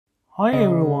Hi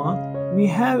everyone, we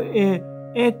have an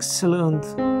excellent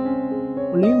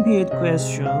Olympiad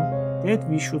question that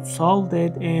we should solve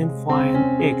that and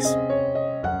find x.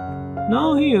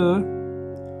 Now here,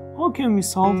 how can we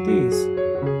solve this?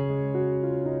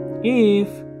 If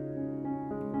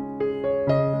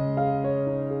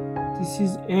this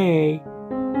is A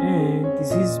and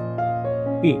this is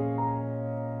B,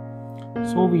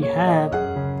 so we have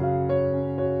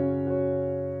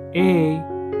A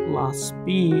plus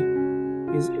B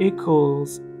is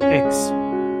equals x.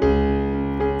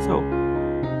 So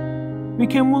we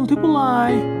can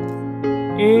multiply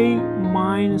A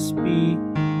minus B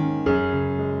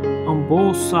on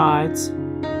both sides.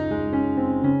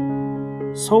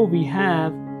 So we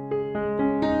have,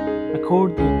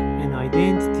 according an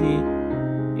identity,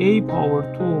 A power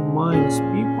 2 minus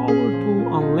B power 2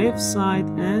 on left side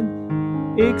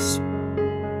and x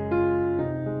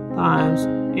times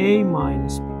A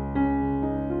minus B.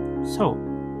 So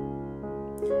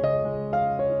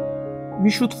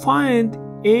we should find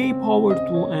A power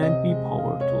 2 and B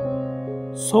power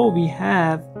 2. So we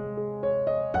have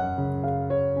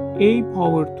A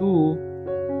power 2,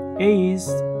 A is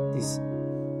this,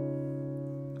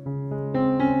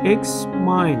 x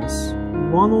minus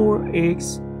 1 over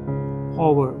x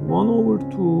power 1 over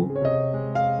 2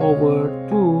 over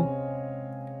 2.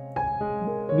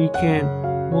 We can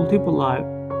multiply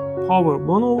power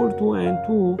 1 over 2 and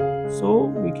 2, so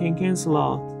we can cancel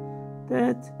out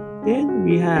that. Then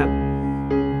we have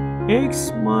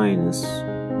x minus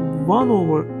 1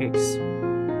 over x.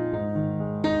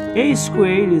 A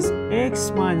squared is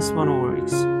x minus 1 over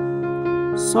x.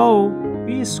 So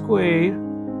b squared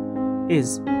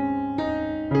is,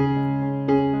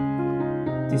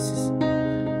 this is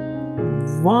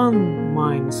 1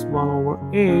 minus 1 over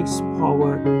x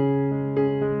power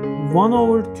 1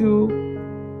 over 2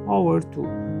 power 2.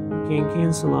 We can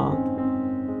cancel out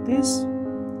this.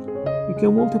 We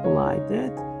can multiply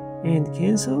that and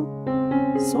cancel.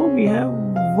 So we have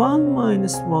 1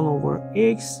 minus 1 over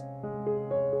x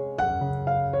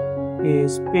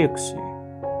is b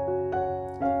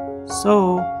squared.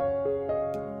 So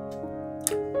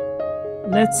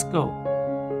let's go.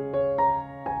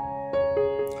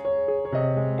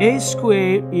 A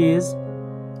squared is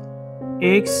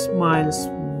x minus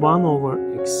 1 over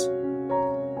x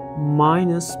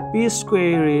minus b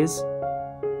squared is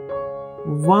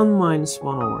 1 minus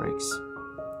 1 over x,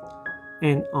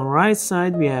 and on right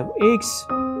side we have x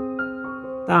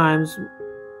times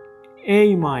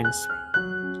A minus b.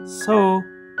 So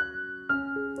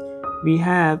we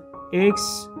have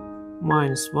x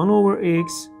minus 1 over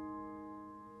x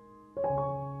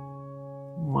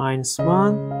minus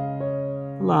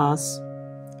 1 plus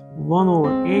 1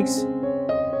 over x,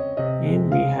 and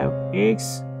we have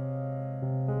x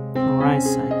on right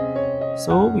side.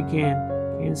 So we can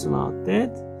cancel out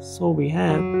that. So we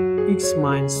have x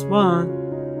minus 1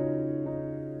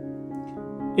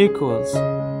 equals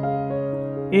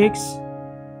x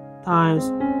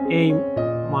times A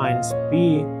minus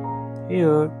b.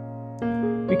 Here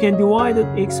we can divide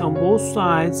x on both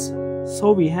sides,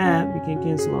 so we can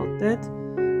cancel out that.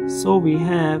 So we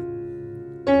have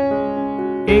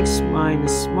x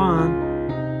minus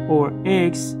 1 or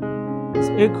x is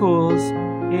equals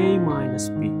A minus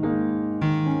b.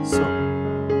 So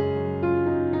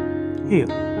here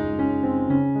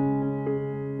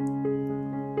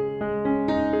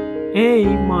A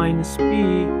minus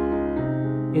b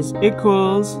is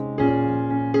equals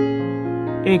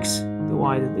x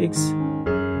divided x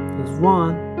is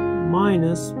 1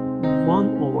 minus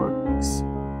 1 over x,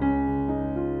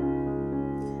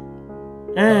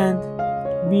 and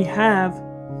we have,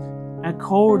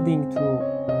 according to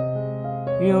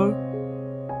here,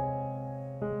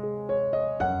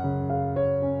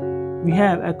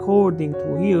 according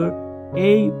to here,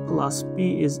 A plus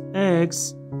B is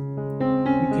x.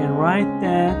 We can write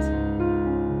that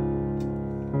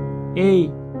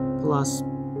A plus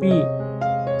B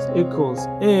is equals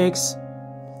x.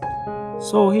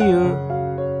 So here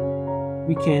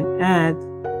we can add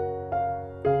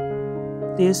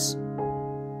this.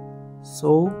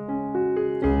 So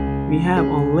we have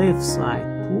on left side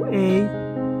 2a,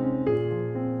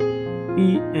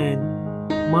 b and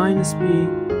minus b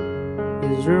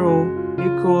is 0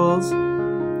 equals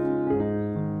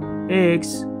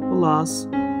x plus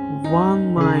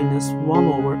 1 minus 1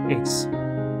 over x.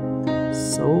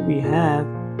 So we have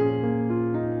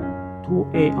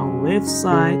 2a on left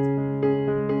side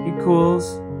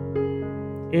equals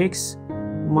x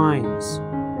minus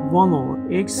 1 over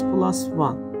x plus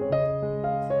 1.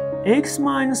 X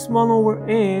minus 1 over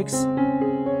x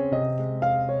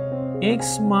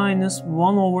minus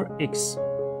 1 over x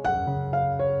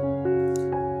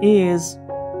is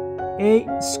a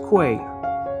square.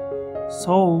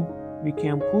 So we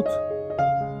can put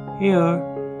here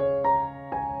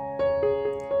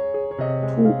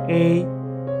 2a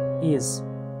is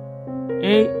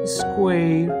a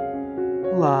square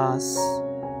plus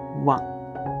 1.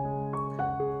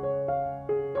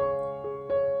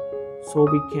 So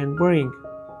we can bring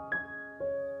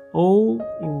all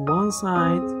in one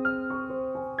side.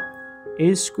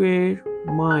 A squared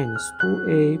minus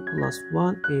 2a plus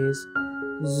 1 is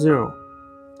 0.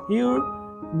 Here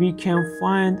we can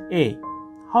find a.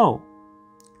 How?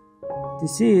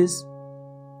 This is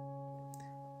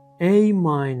a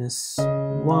minus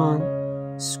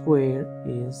 1 squared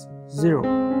is 0.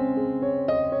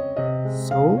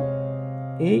 So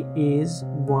a is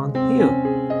 1 here.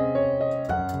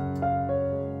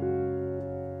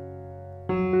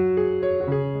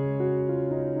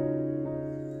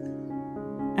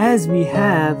 As we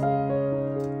have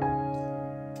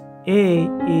a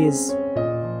is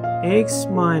x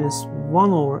minus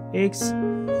 1 over x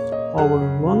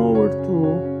power 1 over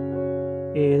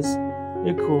 2 is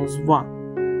equals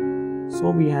 1. So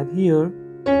we have here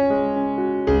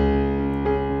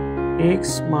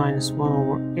x minus 1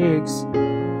 over x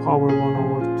power 1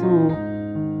 over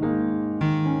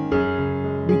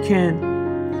 2. We can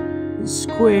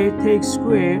take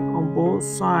square on both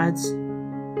sides.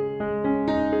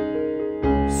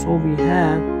 So we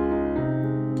can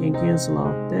cancel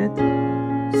out that.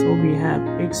 So we have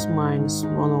x minus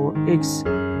 1 over x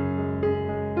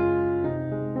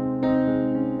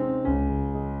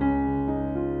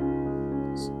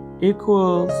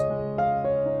equals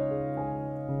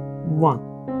 1.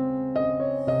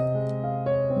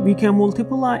 We can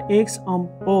multiply x on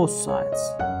both sides.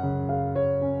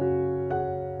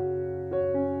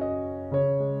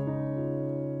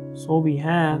 So we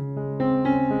have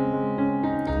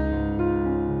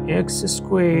x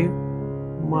squared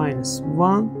minus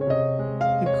 1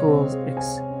 equals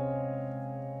x.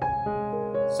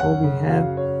 So we have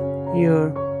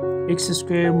here x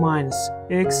squared minus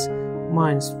x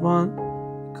minus 1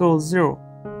 equals 0.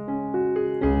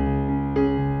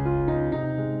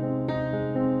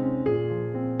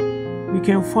 We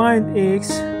can find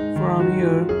x from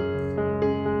here,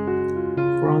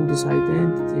 from this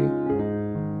identity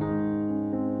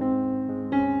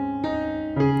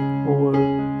over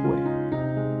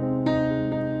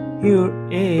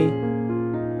 2a.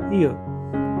 Here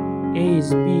a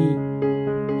is b,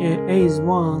 a is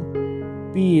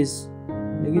 1, b is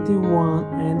negative 1,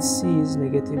 and c is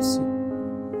negative c.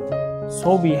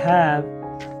 So we have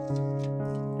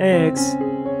x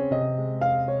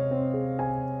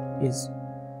is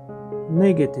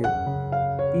negative,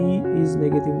 b is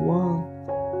negative 1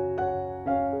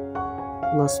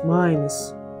 plus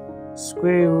minus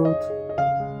square root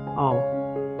of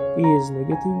b is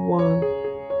negative 1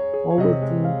 over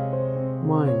 2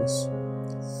 minus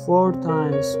 4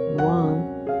 times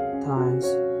 1 times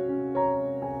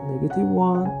negative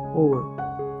 1 over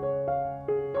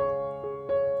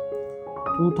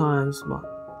 2 times 1.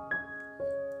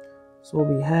 So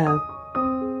we have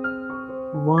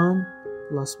 1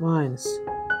 plus minus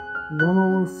 1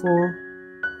 over 4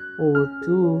 over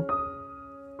 2,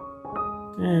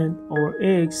 and our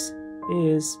x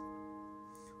is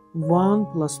 1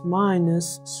 plus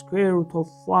minus square root of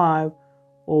 5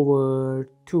 over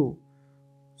 2.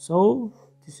 So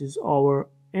this is our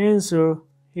answer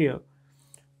here.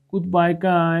 Goodbye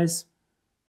guys.